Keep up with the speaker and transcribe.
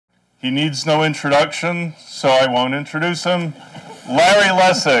He needs no introduction, so I won't introduce him. Larry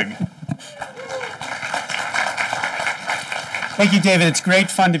Lessig. Thank you, David. It's great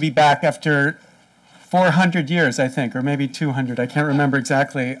fun to be back after 400 years, I think, or maybe 200. I can't remember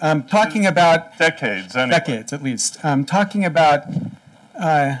exactly. Talking about... Decades, anyway. Decades, at least. Talking about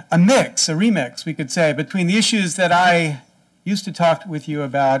a remix, we could say, between the issues that I used to talk with you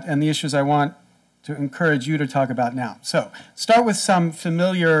about and the issues I want to encourage you to talk about now. So, start with some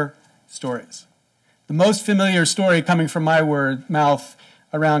familiar stories. The most familiar story coming from my mouth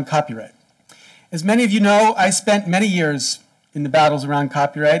around copyright. As many of you know, I spent many years in the battles around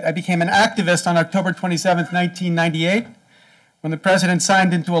copyright. I became an activist on October 27, 1998, when the president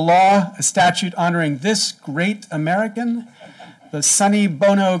signed into a law a statute honoring this great American, the Sonny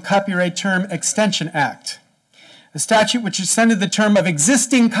Bono Copyright Term Extension Act, a statute which extended the term of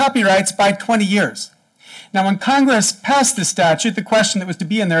existing copyrights by 20 years. Now, when Congress passed this statute, the question that was to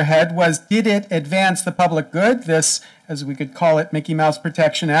be in their head was, did it advance the public good, this, as we could call it, Mickey Mouse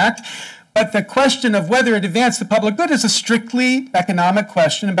Protection Act? But the question of whether it advanced the public good is a strictly economic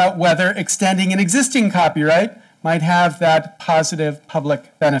question about whether extending an existing copyright might have that positive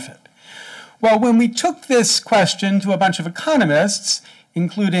public benefit. Well, when we took this question to a bunch of economists,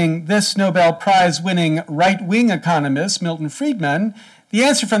 including this Nobel Prize-winning right-wing economist, Milton Friedman, the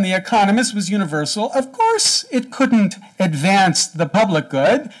answer from the economist was universal. Of course, it couldn't advance the public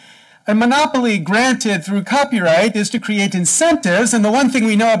good. A monopoly granted through copyright is to create incentives, and the one thing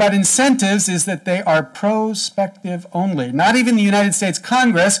we know about incentives is that they are prospective only. Not even the United States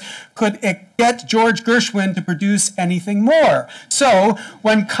Congress could get George Gershwin to produce anything more. So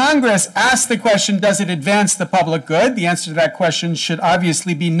when Congress asked the question, does it advance the public good, the answer to that question should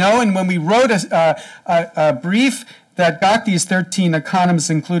obviously be no. And when we wrote a brief that got these 13 economists,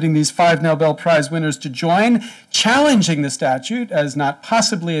 including these 5 Nobel Prize winners, to join, challenging the statute as not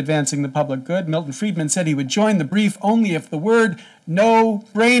possibly advancing the public good, Milton Friedman said he would join the brief only if the word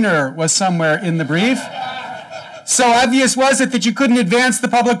no-brainer was somewhere in the brief. So obvious was it that you couldn't advance the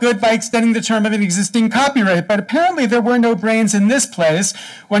public good by extending the term of an existing copyright. But apparently there were no brains in this place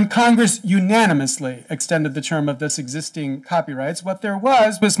when Congress unanimously extended the term of this existing copyrights. What there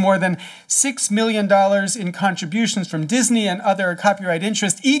was more than $6 million in contributions from Disney and other copyright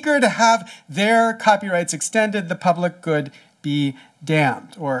interests eager to have their copyrights extended, the public good be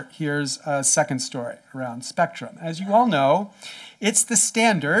damned. Or here's a second story around Spectrum. As you all know, it's the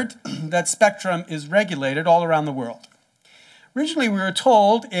standard that spectrum is regulated all around the world. Originally, we were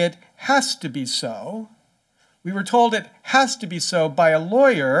told it has to be so. We were told it has to be so by a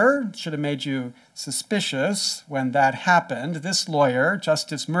lawyer. It should have made you suspicious when that happened. This lawyer,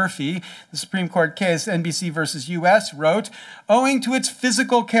 Justice Murphy, the Supreme Court case NBC versus U.S., wrote, owing to its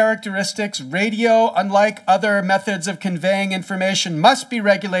physical characteristics, radio, unlike other methods of conveying information, must be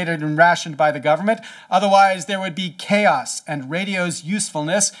regulated and rationed by the government. Otherwise, there would be chaos, and radio's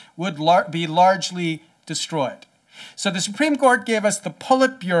usefulness would be largely destroyed. So the Supreme Court gave us the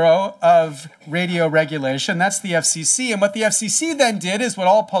Politburo of radio regulation. That's the FCC. And what the FCC then did is what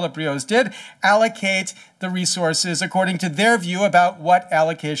all Politburos did, allocate the resources according to their view about what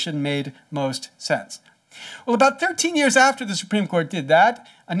allocation made most sense. Well, about 13 years after the Supreme Court did that,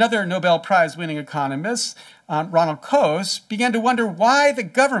 another Nobel Prize-winning economist, Ronald Coase, began to wonder why the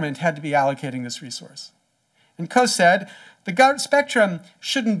government had to be allocating this resource. And Coase said, the spectrum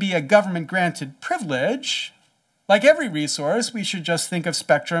shouldn't be a government-granted privilege. Like every resource, we should just think of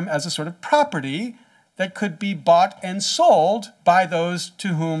spectrum as a sort of property that could be bought and sold by those to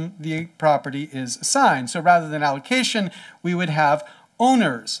whom the property is assigned. So rather than allocation, we would have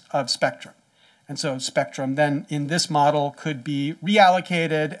owners of spectrum. And so spectrum then in this model could be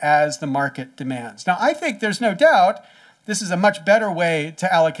reallocated as the market demands. Now, I think there's no doubt this is a much better way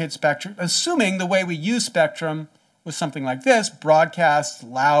to allocate spectrum, assuming the way we use spectrum was something like this, broadcast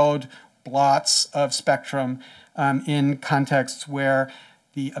loud blots of spectrum in contexts where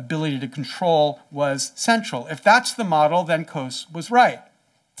the ability to control was central. If that's the model, then Coase was right.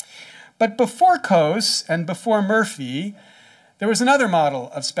 But before Coase and before Murphy, there was another model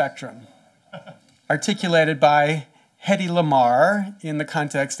of spectrum articulated by Hedy Lamarr in the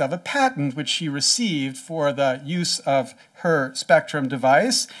context of a patent which she received for the use of her spectrum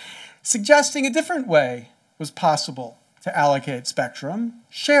device, suggesting a different way was possible to allocate spectrum,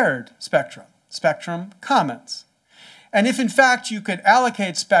 shared spectrum, spectrum commons. And if, in fact, you could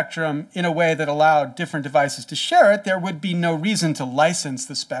allocate spectrum in a way that allowed different devices to share it, there would be no reason to license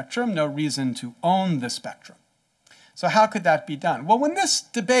the spectrum, no reason to own the spectrum. So how could that be done? Well, when this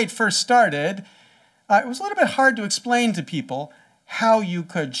debate first started, it was a little bit hard to explain to people how you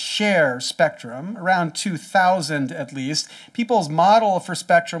could share spectrum, around 2000 at least. People's model for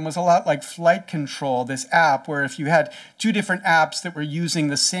spectrum was a lot like flight control, this app where if you had two different apps that were using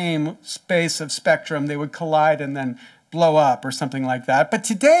the same space of spectrum, they would collide and then blow up or something like that. But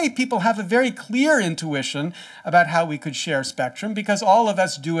today, people have a very clear intuition about how we could share spectrum because all of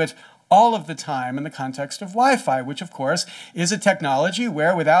us do it all of the time in the context of Wi-Fi, which of course is a technology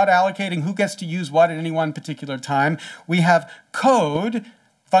where without allocating who gets to use what at any one particular time, we have code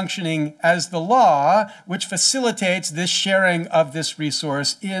functioning as the law, which facilitates this sharing of this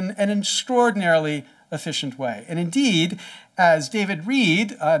resource in an extraordinarily efficient way. And indeed, as David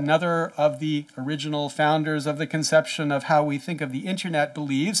Reed, another of the original founders of the conception of how we think of the internet,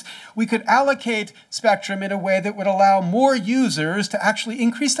 believes, we could allocate spectrum in a way that would allow more users to actually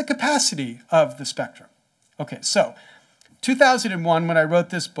increase the capacity of the spectrum. Okay, so 2001, when I wrote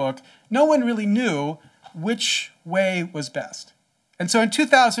this book, no one really knew which way was best. And so in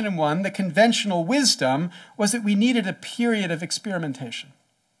 2001, the conventional wisdom was that we needed a period of experimentation.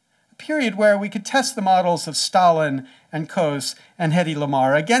 Period where we could test the models of Stalin and Coase and Hedy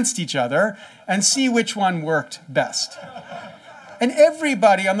Lamarr against each other and see which one worked best. And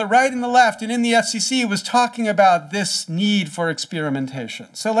everybody on the right and the left and in the FCC was talking about this need for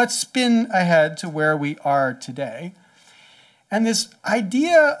experimentation. So let's spin ahead to where we are today. And this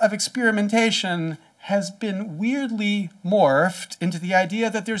idea of experimentation has been weirdly morphed into the idea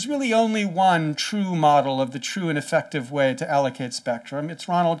that there's really only one true model of the true and effective way to allocate spectrum. It's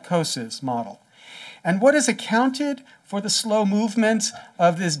Ronald Coase's model. And what has accounted for the slow movement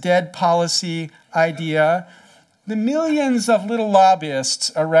of this dead policy idea? The millions of little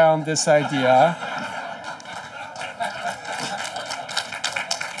lobbyists around this idea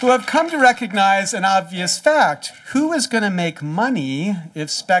who have come to recognize an obvious fact. Who is going to make money if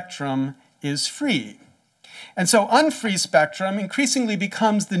spectrum is free? And so unfree spectrum increasingly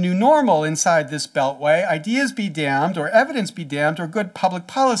becomes the new normal inside this beltway. Ideas be damned, or evidence be damned, or good public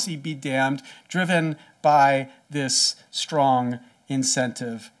policy be damned, driven by this strong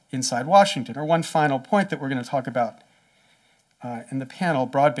incentive inside Washington. Or one final point that we're going to talk about in the panel,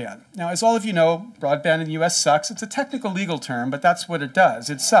 broadband. Now, as all of you know, broadband in the US sucks. It's a technical legal term, but that's what it does.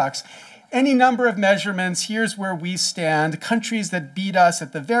 It sucks. Any number of measurements, here's where we stand. Countries that beat us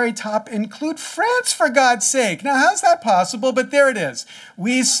at the very top include France, for God's sake. Now, how's that possible? But there it is.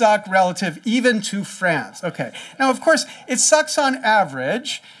 We suck relative even to France. Okay. Now, of course, it sucks on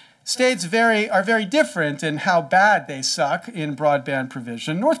average. States are very different in how bad they suck in broadband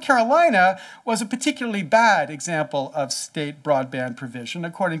provision. North Carolina was a particularly bad example of state broadband provision.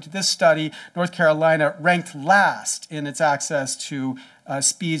 According to this study, North Carolina ranked last in its access to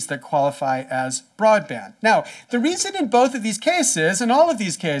speeds that qualify as broadband. Now, the reason in both of these cases, and all of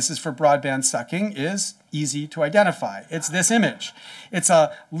these cases for broadband sucking, is easy to identify. It's this image. It's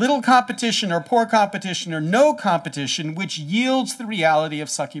a little competition or poor competition or no competition which yields the reality of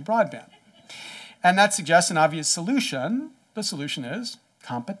sucky broadband. And that suggests an obvious solution. The solution is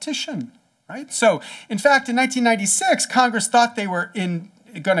competition, right? So, in fact, in 1996, Congress thought they were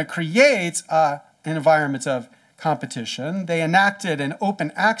going to create an environment of competition. They enacted an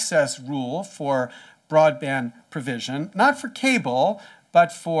open access rule for broadband provision, not for cable,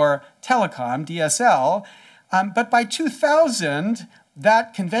 but for telecom, DSL. But by 2000,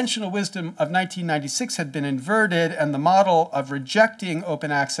 that conventional wisdom of 1996 had been inverted, and the model of rejecting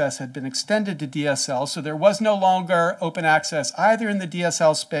open access had been extended to DSL. So there was no longer open access either in the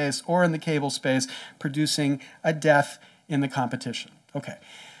DSL space or in the cable space, producing a death in the competition. Okay.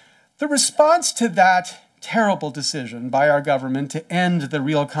 The response to that terrible decision by our government to end the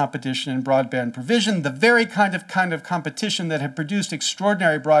real competition in broadband provision, the very kind of competition that had produced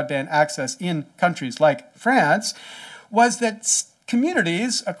extraordinary broadband access in countries like France, was that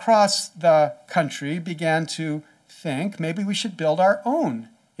communities across the country began to think maybe we should build our own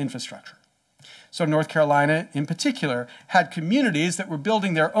infrastructure. So North Carolina, in particular, had communities that were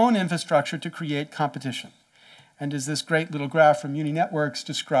building their own infrastructure to create competition. And as this great little graph from Uni Networks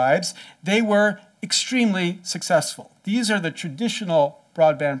describes, they were extremely successful. These are the traditional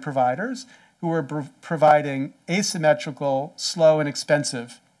broadband providers who were providing asymmetrical, slow, and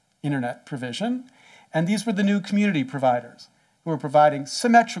expensive internet provision. And these were the new community providers who were providing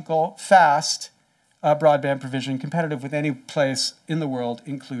symmetrical, fast broadband provision competitive with any place in the world,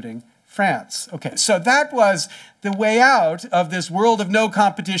 including France. Okay, so that was the way out of this world of no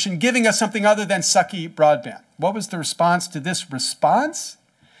competition, giving us something other than sucky broadband. What was the response to this response?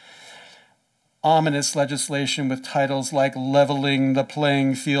 Ominous legislation with titles like Leveling the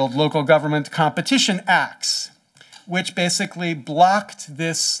Playing Field Local Government Competition Acts, which basically blocked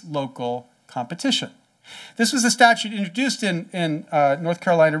this local competition. This was a statute introduced in North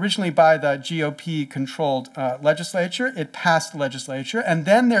Carolina originally by the GOP-controlled legislature. It passed the legislature, and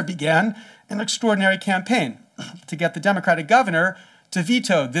then there began an extraordinary campaign to get the Democratic governor to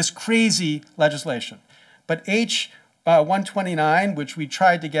veto this crazy legislation. But H129, which we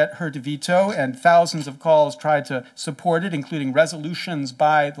tried to get her to veto, and thousands of calls tried to support it, including resolutions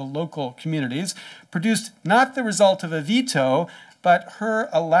by the local communities, produced not the result of a veto, but her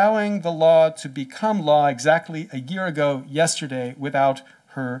allowing the law to become law exactly a year ago yesterday without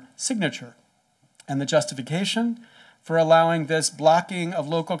her signature. And the justification for allowing this blocking of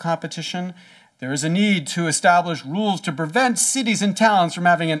local competition: there is a need to establish rules to prevent cities and towns from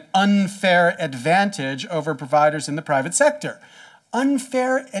having an unfair advantage over providers in the private sector.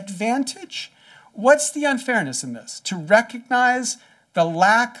 Unfair advantage? What's the unfairness in this? To recognize the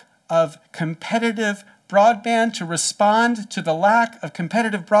lack of competitive broadband, to respond to the lack of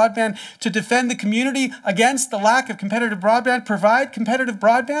competitive broadband, to defend the community against the lack of competitive broadband, provide competitive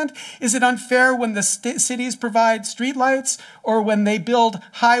broadband? Is it unfair when the cities provide streetlights, or when they build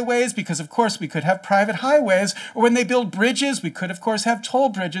highways, because of course we could have private highways, or when they build bridges, we could of course have toll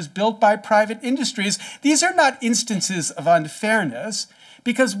bridges built by private industries? These are not instances of unfairness,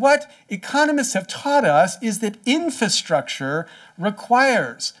 because what economists have taught us is that infrastructure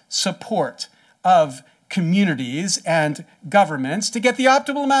requires support of communities and governments to get the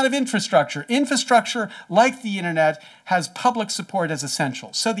optimal amount of infrastructure. Infrastructure, like the internet, has public support as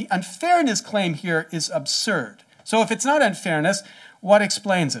essential. So the unfairness claim here is absurd. So if it's not unfairness, what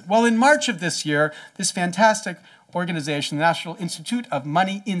explains it? Well, in March of this year, this fantastic organization, the National Institute of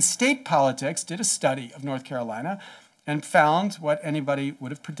Money in State Politics, did a study of North Carolina and found what anybody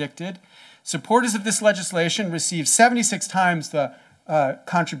would have predicted. Supporters of this legislation received 76 times the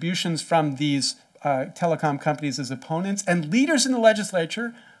contributions from these telecom companies as opponents, and leaders in the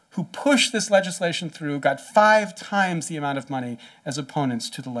legislature who pushed this legislation through got 5 times the amount of money as opponents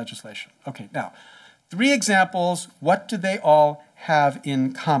to the legislation. Okay, now, 3 examples. What do they all have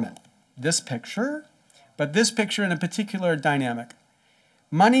in common? This picture, but this picture in a particular dynamic.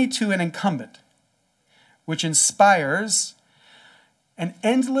 Money to an incumbent, which inspires an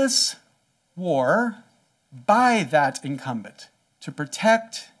endless war by that incumbent to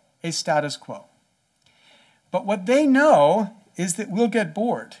protect a status quo. But what they know is that we'll get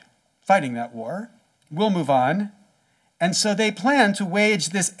bored fighting that war. We'll move on. And so they plan to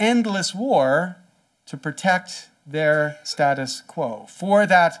wage this endless war to protect their status quo for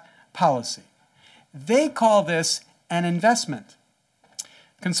that policy. They call this an investment.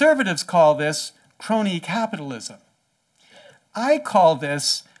 Conservatives call this crony capitalism. I call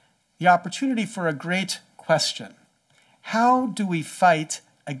this the opportunity for a great question. How do we fight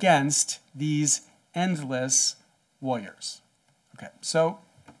against these endless warriors? Okay, so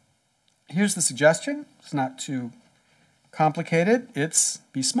here's the suggestion. It's not too complicated. It's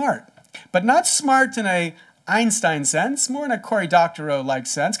be smart. But not smart in a Einstein sense, more in a Cory Doctorow-like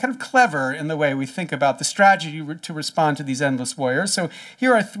sense, kind of clever in the way we think about the strategy to respond to these endless warriors. So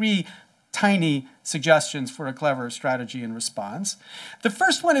here are 3 tiny suggestions for a clever strategy in response. The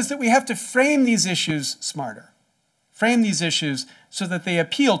first one is that we have to frame these issues smarter. Frame these issues so that they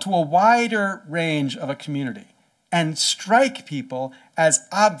appeal to a wider range of a community and strike people as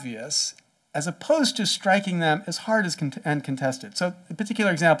obvious, as opposed to striking them as hard as and contested. So a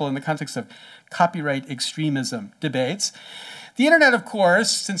particular example in the context of copyright extremism debates. The internet, of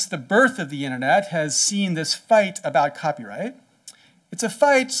course, since the birth of the internet, has seen this fight about copyright. It's a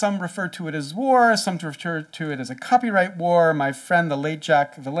fight. Some refer to it as war. Some refer to it as a copyright war. My friend, the late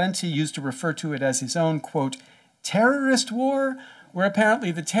Jack Valenti, used to refer to it as his own, quote, terrorist war, where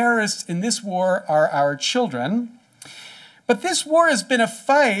apparently the terrorists in this war are our children. But this war has been a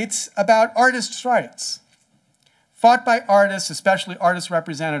fight about artists' rights, fought by artists, especially artist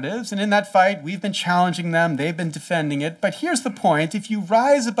representatives. And in that fight, we've been challenging them. They've been defending it. But here's the point. If you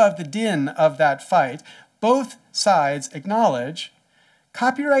rise above the din of that fight, both sides acknowledge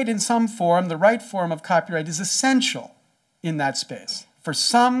copyright in some form, the right form of copyright, is essential in that space. For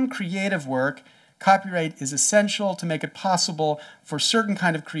some creative work, copyright is essential to make it possible for certain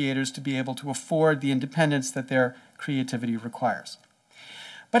kind of creators to be able to afford the independence that their creativity requires.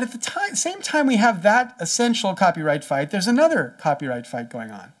 But at the same time we have that essential copyright fight, there's another copyright fight going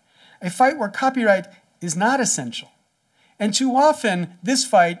on, a fight where copyright is not essential. And too often, this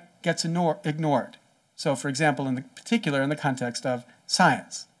fight gets ignored. So, for example, in the context of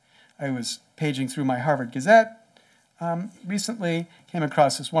science. I was paging through my Harvard Gazette recently, came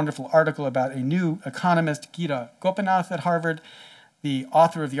across this wonderful article about a new economist, Geeta Gopinath at Harvard. The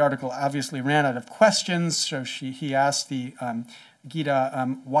author of the article obviously ran out of questions, so he asked the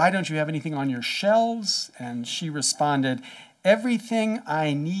Gita, why don't you have anything on your shelves? And she responded, everything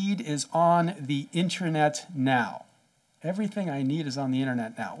I need is on the internet now. Everything I need is on the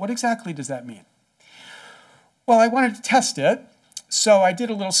internet now. What exactly does that mean? Well, I wanted to test it, so I did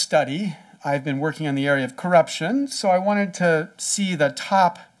a little study. I've been working on the area of corruption, so I wanted to see the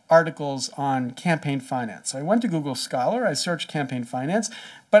top articles on campaign finance. So I went to Google Scholar, I searched campaign finance,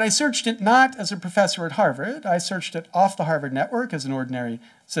 but I searched it not as a professor at Harvard. I searched it off the Harvard network as an ordinary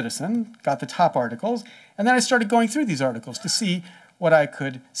citizen, got the top articles, and then I started going through these articles to see what I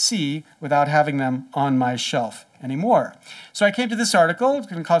could see without having them on my shelf anymore. So I came to this article. It's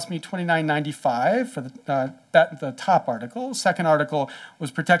going to cost me $29.95 for the top article. Second article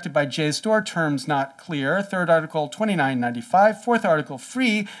was protected by JSTOR, terms not clear. Third article, $29.95. Fourth article,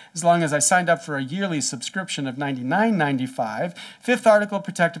 free, as long as I signed up for a yearly subscription of $99.95. Fifth article,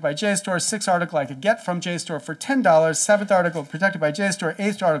 protected by JSTOR. Sixth article I could get from JSTOR for $10. Seventh article, protected by JSTOR.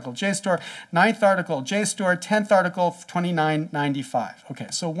 Eighth article, JSTOR. Ninth article, JSTOR. 10th article, $29.95. Okay,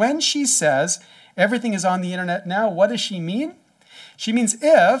 so when she says everything is on the internet now, what does she mean? She means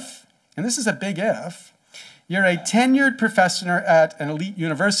if, and this is a big if, you're a tenured professor at an elite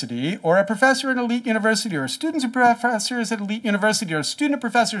university, or a professor at an elite university, or students of professors at elite university, or a student of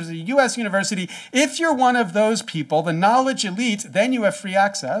professors at a US university, if you're one of those people, the knowledge elite, then you have free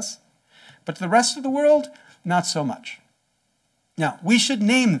access. But to the rest of the world, not so much. Now, we should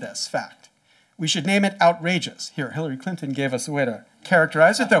name this fact. We should name it outrageous. Here, Hillary Clinton gave us a way to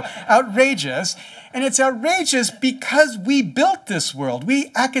characterize it, though. Outrageous. And it's outrageous because we built this world.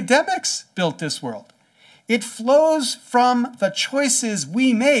 We academics built this world. It flows from the choices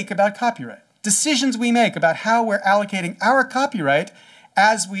we make about copyright, decisions we make about how we're allocating our copyright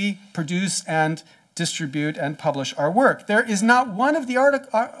as we produce and distribute and publish our work. There is not one of the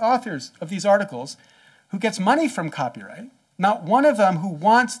authors of these articles who gets money from copyright. Not one of them who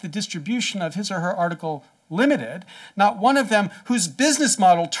wants the distribution of his or her article limited. Not one of them whose business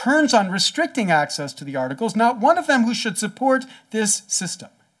model turns on restricting access to the articles. Not one of them who should support this system.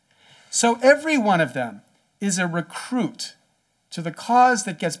 So every one of them is a recruit to the cause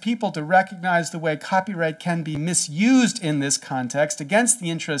that gets people to recognize the way copyright can be misused in this context against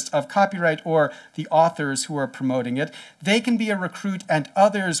the interest of copyright or the authors who are promoting it. They can be a recruit, and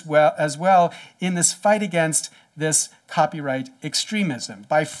others as well, in this fight against this copyright extremism.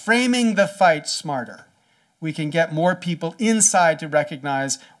 By framing the fight smarter, we can get more people inside to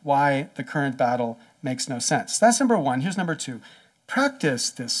recognize why the current battle makes no sense. That's number one. Here's number two. Practice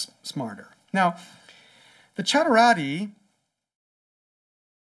this smarter. Now, the Chatterati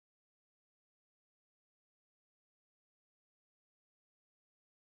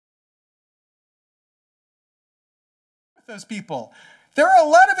those people. There are a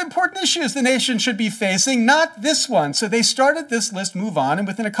lot of important issues the nation should be facing, not this one. So they started this list, Move On, and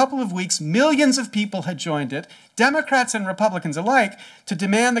within a couple of weeks, millions of people had joined it, Democrats and Republicans alike, to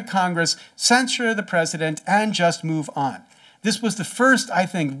demand that Congress censure the president and just move on. This was the first, I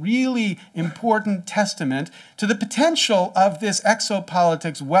think, really important testament to the potential of this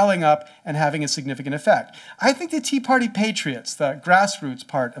exopolitics welling up and having a significant effect. I think the Tea Party patriots, the grassroots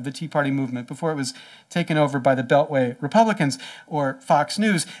part of the Tea Party movement before it was taken over by the Beltway Republicans or Fox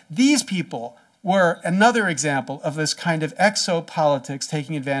News, these people were another example of this kind of exopolitics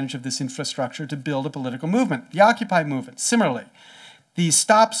taking advantage of this infrastructure to build a political movement. The Occupy movement, similarly. The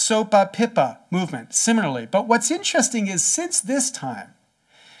Stop SOPA PIPA movement, similarly. But what's interesting is since this time,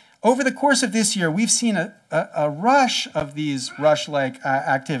 over the course of this year, we've seen a rush of these rush-like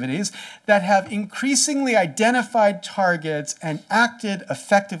activities that have increasingly identified targets and acted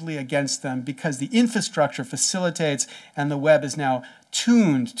effectively against them because the infrastructure facilitates and the web is now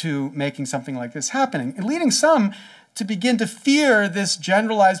tuned to making something like this happening, and leading some to begin to fear this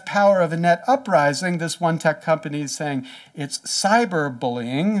generalized power of a net uprising. This one tech company is saying it's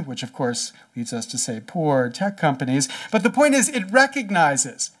cyberbullying, which of course leads us to say poor tech companies. But the point is it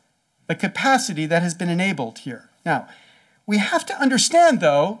recognizes the capacity that has been enabled here. Now, we have to understand,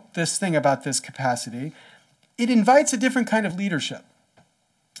 though, this thing about this capacity. It invites a different kind of leadership.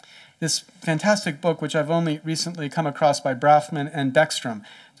 This fantastic book, which I've only recently come across by Brafman and Beckstrom,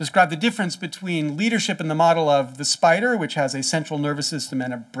 described the difference between leadership in the model of the spider, which has a central nervous system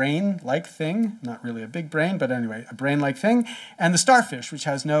and a brain-like thing, not really a big brain, but anyway, a brain-like thing, and the starfish, which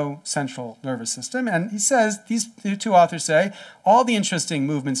has no central nervous system. And he says, these two authors say, all the interesting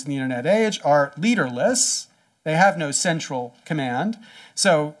movements in the internet age are leaderless. They have no central command.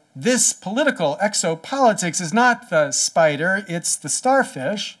 So this political exopolitics is not the spider, it's the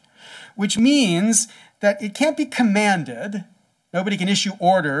starfish, which means that it can't be commanded, Nobody can issue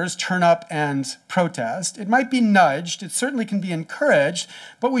orders, turn up and protest. It might be nudged, it certainly can be encouraged,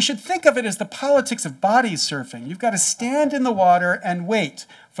 but we should think of it as the politics of body surfing. You've got to stand in the water and wait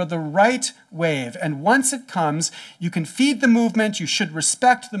for the right wave. And once it comes, you can feed the movement, you should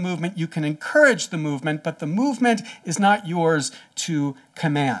respect the movement, you can encourage the movement, but the movement is not yours to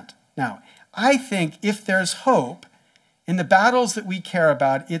command. Now, I think if there's hope in the battles that we care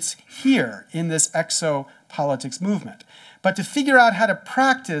about, it's here in this exopolitics movement. But to figure out how to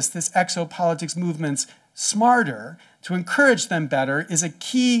practice this exopolitics movements smarter, to encourage them better, is a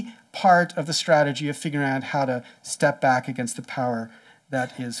key part of the strategy of figuring out how to step back against the power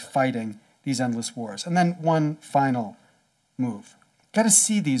that is fighting these endless wars. And then one final move. Got to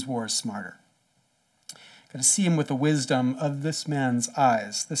see these wars smarter. Got to see them with the wisdom of this man's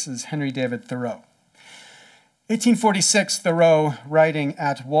eyes. This is Henry David Thoreau. 1846, Thoreau, writing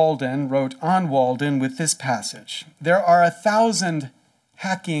at Walden, wrote on Walden with this passage: "There are 1,000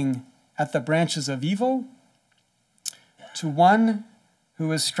 hacking at the branches of evil to one who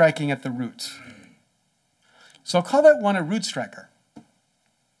is striking at the root." So I'll call that one a root striker.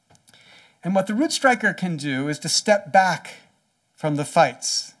 And what the root striker can do is to step back from the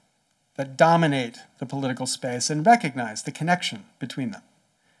fights that dominate the political space and recognize the connection between them.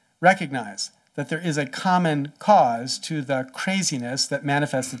 Recognize that there is a common cause to the craziness that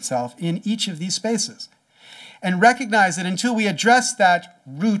manifests itself in each of these spaces. And recognize that until we address that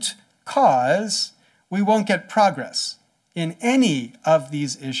root cause, we won't get progress in any of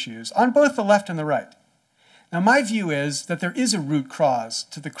these issues, on both the left and the right. Now, my view is that there is a root cause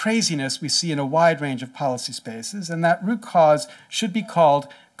to the craziness we see in a wide range of policy spaces, and that root cause should be called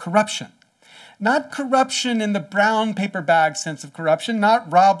corruption. Not corruption in the brown paper bag sense of corruption,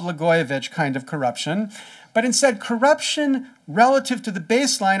 not Rob Blagojevich kind of corruption, but instead corruption relative to the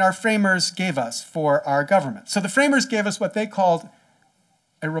baseline our framers gave us for our government. So the framers gave us what they called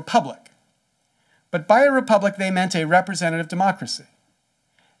a republic. But by a republic, they meant a representative democracy.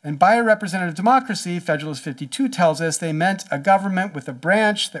 And by a representative democracy, Federalist 52 tells us, they meant a government with a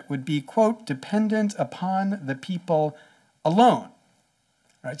branch that would be, quote, dependent upon the people alone.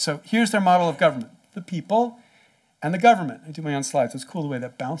 Right, so here's their model of government: the people and the government. I do my own slides. It's cool the way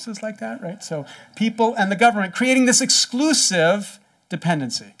that bounces like that, right? So people and the government creating this exclusive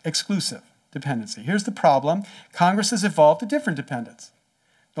dependency. Exclusive dependency. Here's the problem. Congress has evolved a different dependence.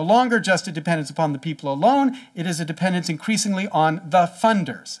 No longer just a dependence upon the people alone. It is a dependence increasingly on the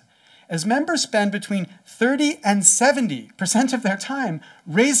funders. As members spend between 30 and 70% of their time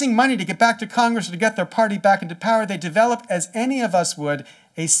raising money to get back to Congress or to get their party back into power, they develop, as any of us would,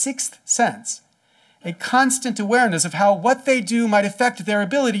 a sixth sense, a constant awareness of how what they do might affect their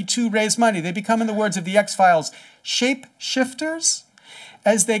ability to raise money. They become, in the words of the X-Files, shape-shifters,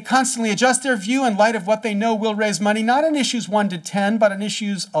 as they constantly adjust their view in light of what they know will raise money, not on issues 1 to 10, but on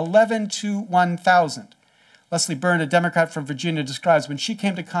issues 11 to 1,000. Leslie Byrne, a Democrat from Virginia, describes when she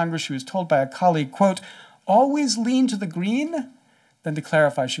came to Congress, she was told by a colleague, quote, "always lean to the green." Then to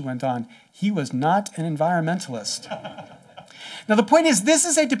clarify, she went on, "he was not an environmentalist." Now, the point is, this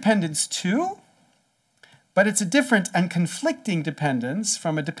is a dependence too, but it's a different and conflicting dependence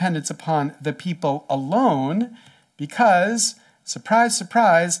from a dependence upon the people alone, because, surprise,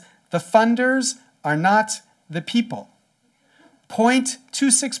 surprise, the funders are not the people.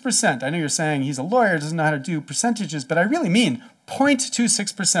 0.26%. I know you're saying he's a lawyer, doesn't know how to do percentages, but I really mean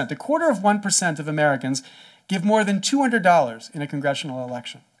 0.26%. 1/4% of Americans give more than $200 in a congressional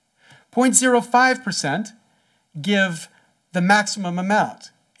election. 0.05% give the maximum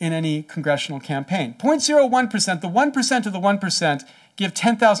amount in any congressional campaign. 0.01%, the 1% of the 1%, give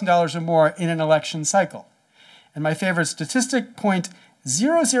 $10,000 or more in an election cycle. And my favorite statistic,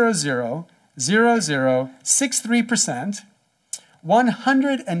 0.0000063%,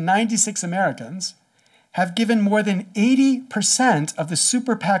 196 Americans have given more than 80% of the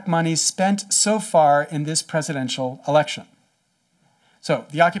super PAC money spent so far in this presidential election. So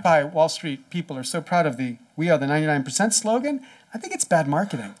the Occupy Wall Street people are so proud of the "We are the 99% slogan. I think it's bad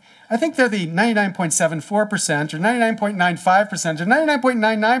marketing. I think they're the 99.74% or 99.95% or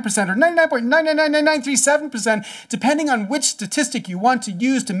 99.99% or 99.999937%, depending on which statistic you want to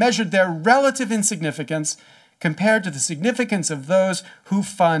use to measure their relative insignificance compared to the significance of those who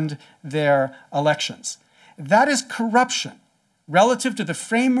fund their elections. That is corruption relative to the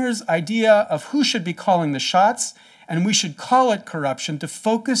framers' idea of who should be calling the shots, and we should call it corruption to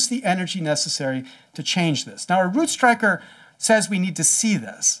focus the energy necessary to change this. Now, a root striker says we need to see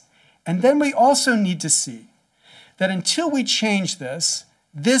this, and then we also need to see that until we change this,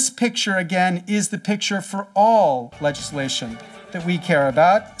 this picture, again, is the picture for all legislation that we care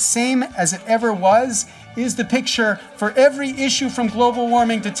about, same as it ever was, is the picture for every issue from global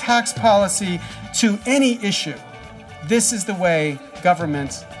warming to tax policy to any issue. This is the way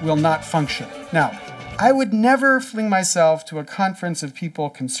government will not function. Now, I would never fling myself to a conference of people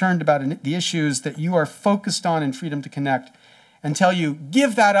concerned about the issues that you are focused on in Freedom to Connect and tell you,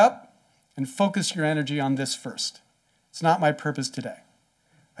 give that up and focus your energy on this first. It's not my purpose today.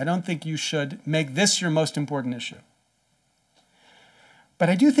 I don't think you should make this your most important issue. But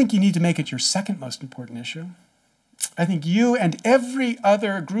I do think you need to make it your second most important issue. I think you and every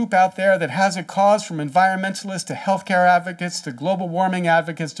other group out there that has a cause, from environmentalists to healthcare advocates to global warming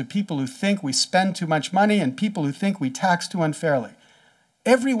advocates to people who think we spend too much money and people who think we tax too unfairly,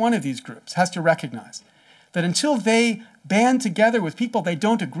 every one of these groups has to recognize that until they band together with people they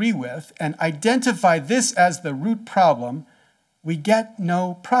don't agree with and identify this as the root problem, we get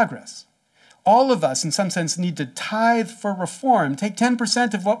no progress. All of us, in some sense, need to tithe for reform, take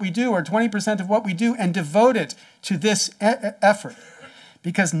 10% of what we do or 20% of what we do and devote it to this effort.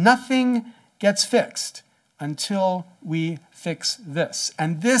 Because nothing gets fixed until we fix this.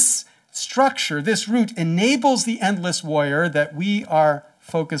 And this structure, this route, enables the endless warrior that we are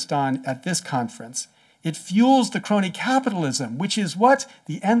focused on at this conference. It fuels the crony capitalism, which is what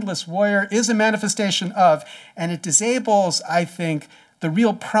the endless warrior is a manifestation of, and it disables, I think, the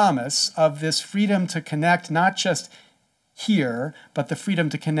real promise of this freedom to connect, not just here, but the freedom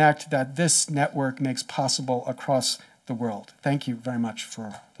to connect that this network makes possible across the world. Thank you very much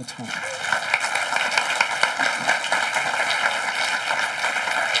for the time.